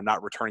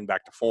not returning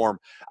back to form,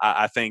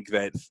 I think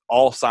that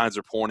all signs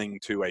are pointing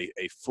to a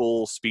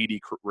full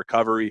speedy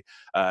recovery,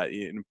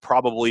 and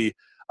probably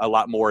a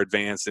lot more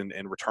advanced and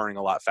returning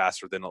a lot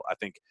faster than I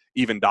think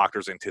even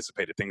doctors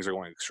anticipated. Things are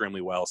going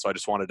extremely well. So I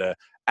just wanted to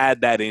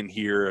add that in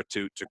here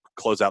to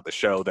close out the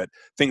show, that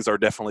things are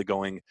definitely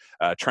going,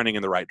 trending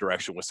in the right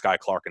direction with Sky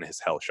Clark and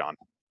his health, Sean.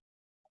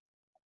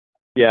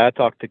 Yeah, I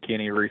talked to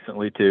Kenny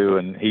recently too,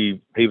 and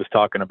he was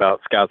talking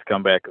about Sky's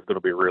comeback is going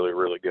to be really,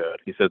 really good.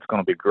 He said it's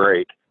going to be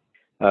great.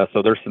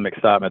 So there's some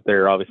excitement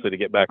there, obviously, to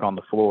get back on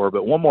the floor.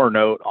 But one more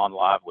note on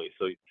Lively.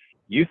 So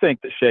you think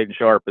that Shaedon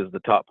Sharpe is the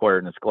top player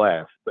in this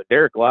class, but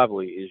Derek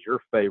Lively is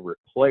your favorite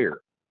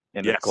player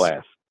in this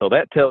class. So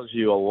that tells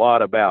you a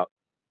lot about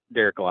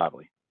Derek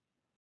Lively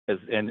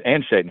and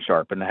Shaedon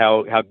Sharpe and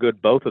how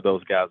good both of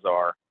those guys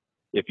are.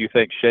 If you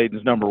think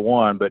Shaedon's number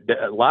one, but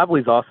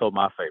Lively's also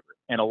my favorite.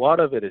 And a lot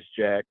of it is,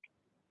 Jack,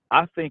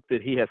 I think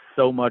that he has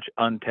so much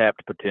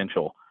untapped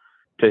potential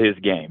to his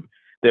game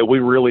that we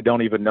really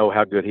don't even know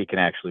how good he can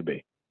actually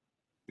be.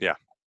 Yeah.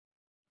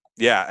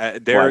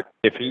 Derek,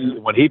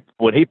 like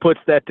when he puts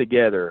that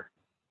together,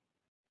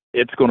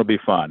 it's going to be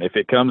fun. If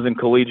it comes in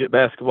collegiate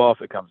basketball,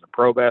 if it comes in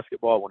pro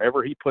basketball,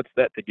 whenever he puts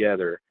that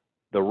together,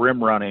 the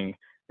rim running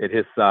at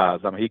his size,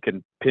 I mean, he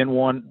can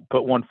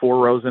put 4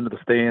 rows into the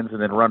stands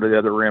and then run to the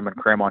other rim and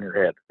cram on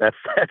your head. That's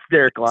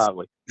Derek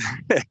Lively.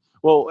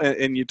 Well,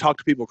 and you talk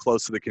to people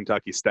close to the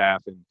Kentucky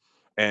staff,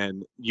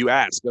 and you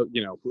ask,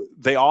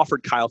 they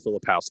offered Kyle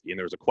Filipowski, and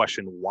there was a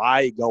question,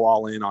 why go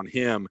all in on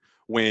him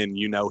when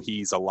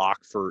he's a lock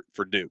for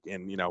Duke?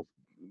 And,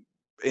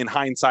 in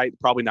hindsight,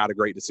 probably not a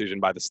great decision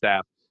by the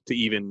staff to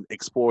even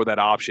explore that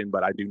option,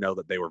 but I do know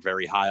that they were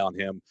very high on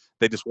him.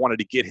 They just wanted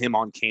to get him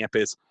on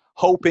campus,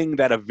 hoping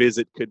that a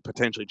visit could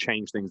potentially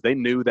change things. They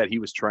knew that he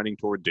was trending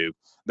toward Duke.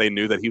 They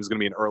knew that he was going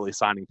to be an early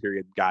signing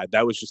period guy.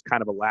 That was just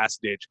kind of a last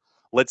ditch.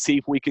 Let's see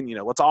if we can,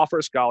 let's offer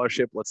a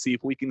scholarship. Let's see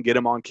if we can get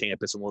him on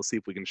campus, and let's see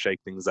if we can shake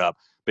things up,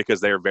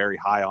 because they're very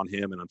high on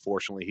him. And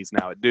unfortunately, he's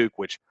now at Duke,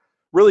 which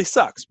really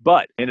sucks.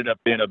 But ended up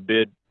being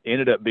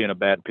a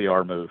bad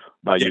PR move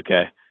by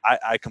UK.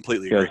 I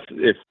completely agree.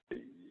 If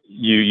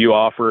you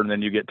offer and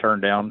then you get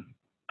turned down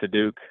to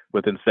Duke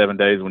within 7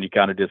 days when you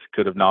kind of just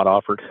could have not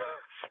offered.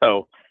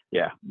 So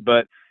yeah,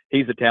 but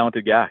he's a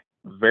talented guy,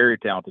 very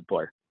talented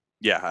player.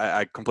 Yeah,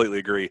 I completely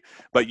agree.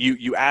 But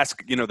you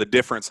ask, the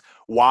difference,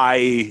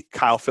 why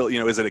Kyle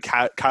is it a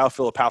Kyle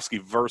Filipowski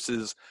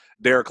versus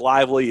Derek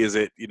Lively? Is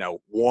it,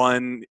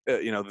 one,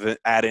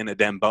 add in a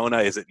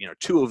Dembona? Is it,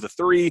 2 of the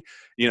 3?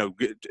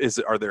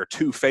 Are there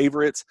 2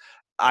 favorites?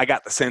 I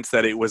got the sense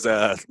that it was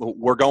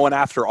we're going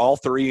after all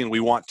 3 and we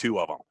want 2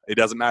 of them. It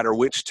doesn't matter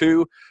which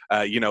 2.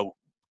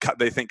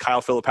 They think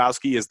Kyle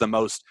Filipowski is the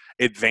most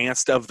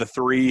advanced of the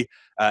 3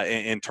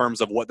 in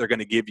terms of what they're going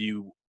to give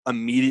you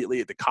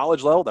immediately at the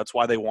college level. That's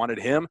why they wanted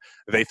him.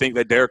 They think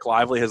that Derek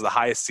Lively has the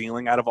highest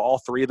ceiling out of all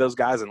 3 of those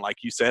guys. And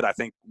like you said, I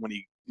think when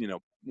he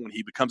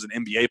becomes an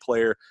NBA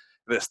player,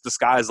 the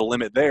sky is the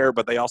limit there.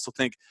 But they also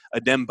think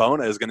Adem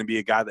Bona is going to be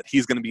a guy that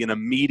he's going to be an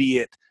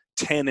immediate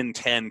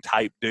 10-and-10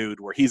 type dude,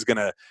 where he's going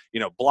to,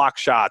 block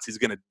shots. He's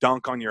going to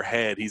dunk on your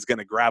head. He's going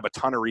to grab a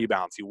ton of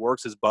rebounds. He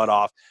works his butt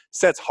off,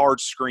 sets hard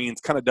screens,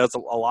 kind of does a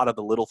lot of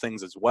the little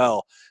things as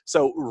well.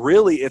 So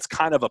really, it's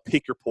kind of a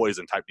pick your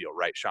poison type deal,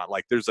 right, Sean?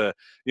 Like there's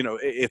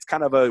it's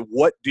kind of a,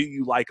 what do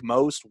you like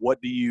most?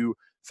 What do you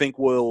think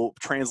will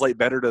translate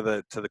better to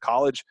the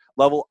college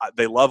level?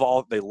 They loved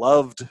all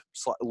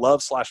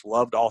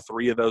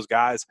 3 of those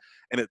guys,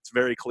 and it's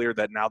very clear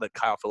that now that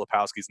Kyle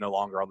Filipowski is no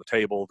longer on the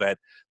table, that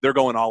they're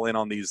going all in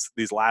on these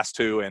last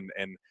 2, and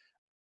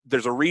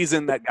there's a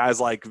reason that guys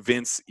like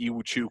Vince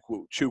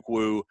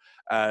Iwuchukwu,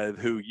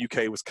 who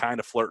UK was kind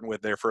of flirting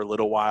with there for a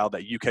little while,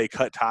 that UK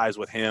cut ties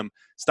with him,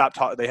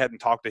 they hadn't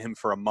talked to him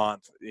for a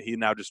month. He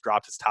now just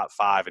dropped his top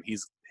 5, and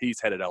he's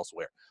headed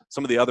elsewhere.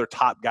 Some of the other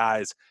top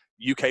guys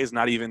UK is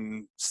not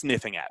even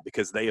sniffing at,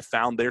 because they have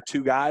found their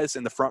 2 guys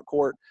in the front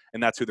court,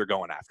 and that's who they're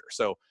going after.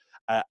 So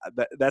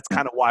that's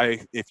kind of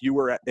why, if you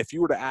were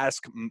to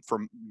ask for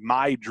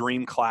my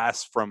dream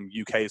class from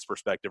UK's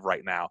perspective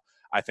right now,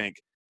 I think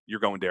you're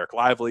going Derek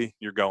Lively,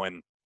 you're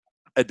going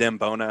Adem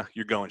Bona,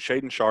 you're going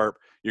Shaedon Sharpe,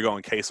 you're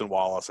going Cason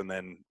Wallace, and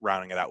then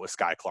rounding it out with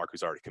Sky Clark,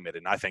 who's already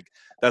committed. And I think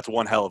that's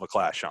one hell of a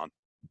class, Sean.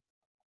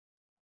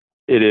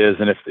 It is,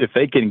 and if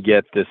they can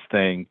get this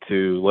thing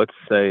to, let's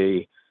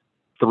say,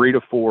 3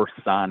 to 4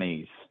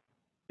 signees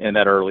in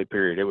that early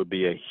period, it would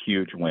be a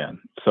huge win.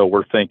 So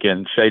we're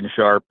thinking Shaedon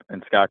Sharpe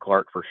and Sky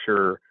Clark for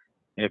sure.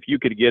 And if you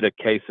could get a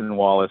Cason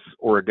Wallace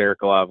or a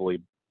Derek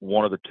Lively,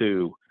 one of the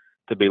 2,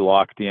 to be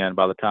locked in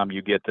by the time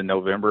you get to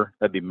November,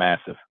 that'd be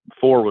massive.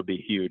 4 would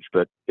be huge,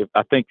 but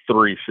I think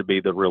 3 should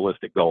be the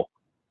realistic goal.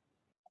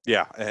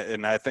 Yeah,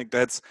 and I think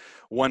that's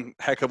one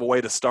heck of a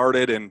way to start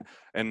it, and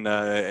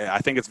I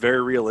think it's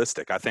very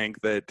realistic. I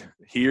think that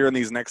here in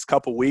these next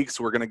couple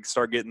weeks, we're going to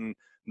start getting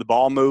the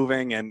ball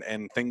moving, and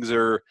things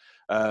are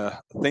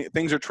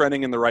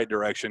trending in the right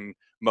direction,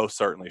 most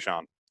certainly,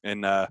 Sean.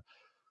 And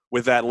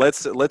with that,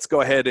 let's go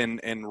ahead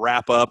and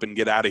wrap up and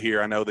get out of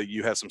here. I know that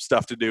you have some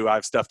stuff to do. I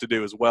have stuff to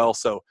do as well.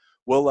 So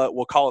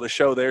we'll call it a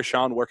show there.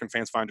 Sean, where can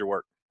fans find your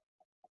work?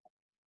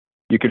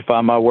 You can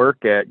find my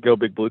work at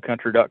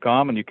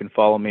gobigbluecountry.com, and you can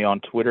follow me on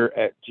Twitter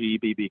at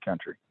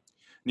GBBCountry.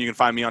 You can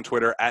find me on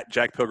Twitter at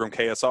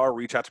JackPilgrimKSR.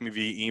 Reach out to me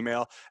via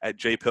email at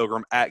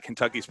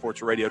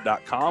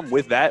jpilgrim@KentuckySportsRadio.com.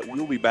 With that, we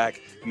will be back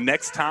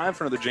next time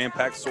for another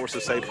jam-packed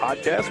Sources Say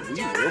podcast.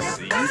 We will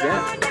see you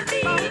then.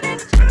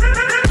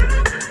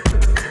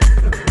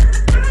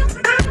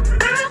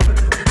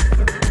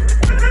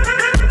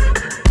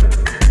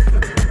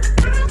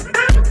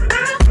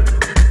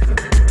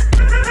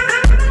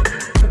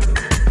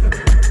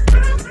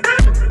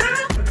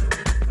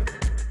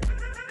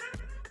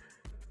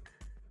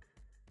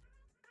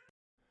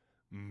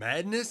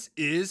 Madness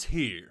is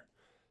here.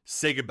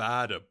 Say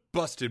goodbye to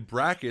busted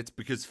brackets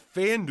because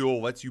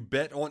FanDuel lets you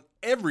bet on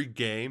every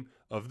game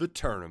of the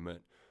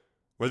tournament.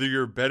 Whether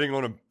you're betting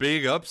on a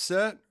big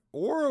upset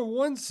or a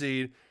one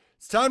seed,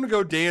 it's time to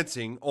go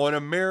dancing on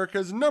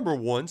America's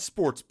 #1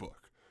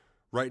 sportsbook.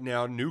 Right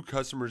now, new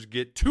customers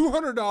get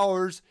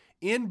 $200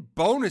 in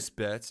bonus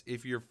bets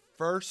if your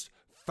first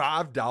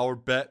 $5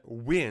 bet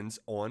wins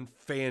on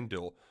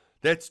FanDuel.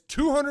 That's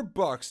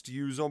 $200 to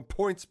use on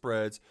point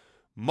spreads,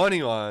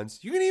 money lines.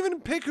 You can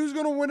even pick who's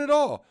going to win it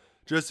all.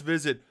 Just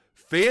visit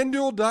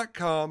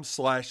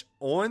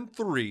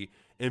FanDuel.com/on3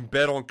 and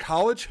bet on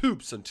college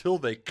hoops until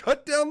they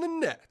cut down the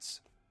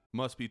nets.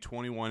 Must be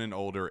 21 and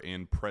older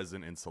and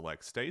present in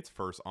select states.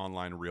 First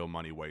online real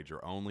money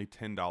wager only.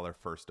 $10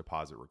 first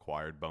deposit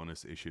required.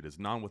 Bonus issued as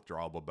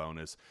non-withdrawable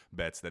bonus.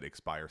 Bets that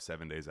expire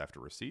 7 days after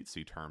receipt.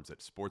 See terms at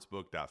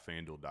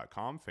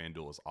sportsbook.fanduel.com.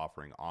 FanDuel is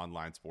offering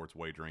online sports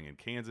wagering in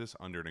Kansas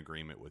under an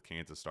agreement with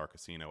Kansas Star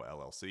Casino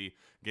LLC.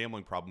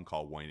 Gambling problem?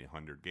 Call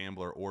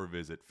 1-800-GAMBLER or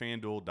visit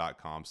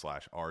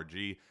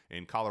fanduel.com/RG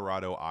in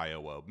Colorado,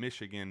 Iowa,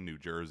 Michigan, New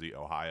Jersey,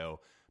 Ohio,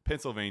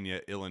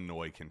 Pennsylvania,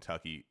 Illinois,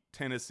 Kentucky,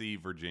 Tennessee,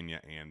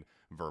 Virginia, and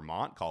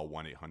Vermont. Call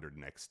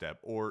 1-800-NEXT-STEP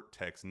or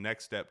text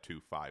NEXT STEP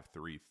to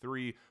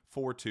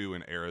 53342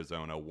 in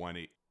Arizona,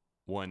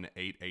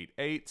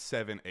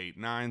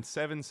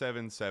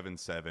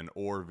 1-888-789-7777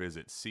 or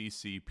visit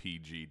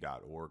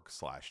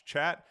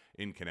ccpg.org/chat.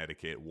 In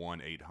Connecticut,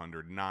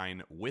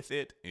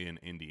 1-800-9-WITH-IT. In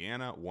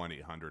Indiana,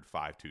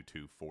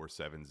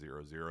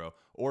 1-800-522-4700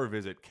 or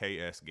visit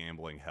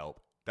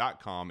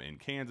ksgamblinghelp.com. In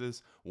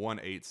Kansas,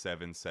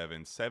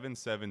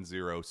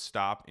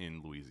 1-877-770-STOP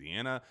in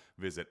Louisiana.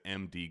 Visit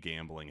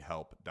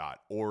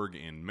mdgamblinghelp.org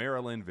in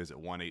Maryland. Visit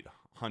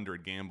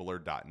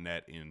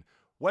 1-800-gambler.net in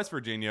West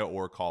Virginia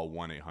or call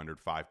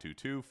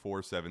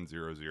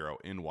 1-800-522-4700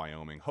 in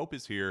Wyoming. Hope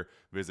is here.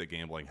 Visit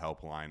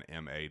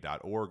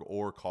gamblinghelplinema.org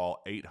or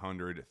call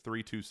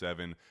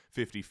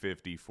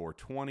 800-327-5050 for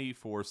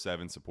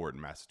 24/7 support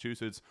in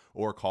Massachusetts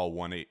or call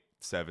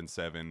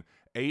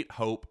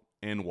 1-877-8-HOPE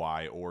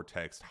NY or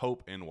text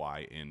HOPE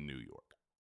NY in New York.